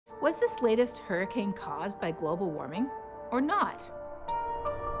this latest hurricane caused by global warming or not?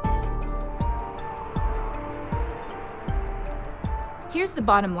 Here's the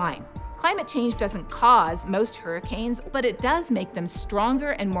bottom line. Climate change doesn't cause most hurricanes, but it does make them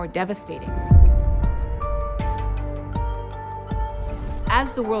stronger and more devastating.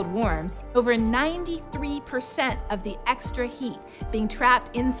 As the world warms, over 93% of the extra heat being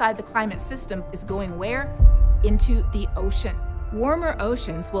trapped inside the climate system is going where? Into the ocean. Warmer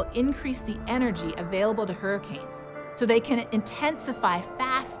oceans will increase the energy available to hurricanes, so they can intensify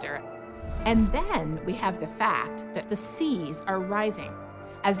faster. And then we have the fact that the seas are rising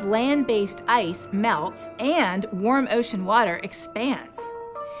as land-based ice melts and warm ocean water expands.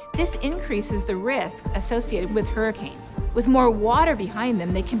 This increases the risks associated with hurricanes. With more water behind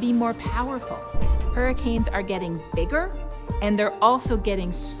them, they can be more powerful. Hurricanes are getting bigger, and they're also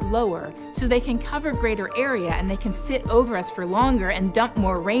getting slower, so they can cover greater area and they can sit over us for longer and dump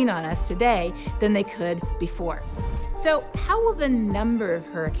more rain on us today than they could before. So how will the number of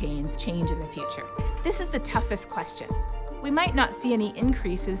hurricanes change in the future? This is the toughest question. We might not see any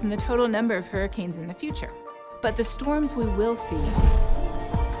increases in the total number of hurricanes in the future, but the storms we will see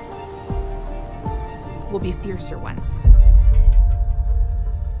will be fiercer ones.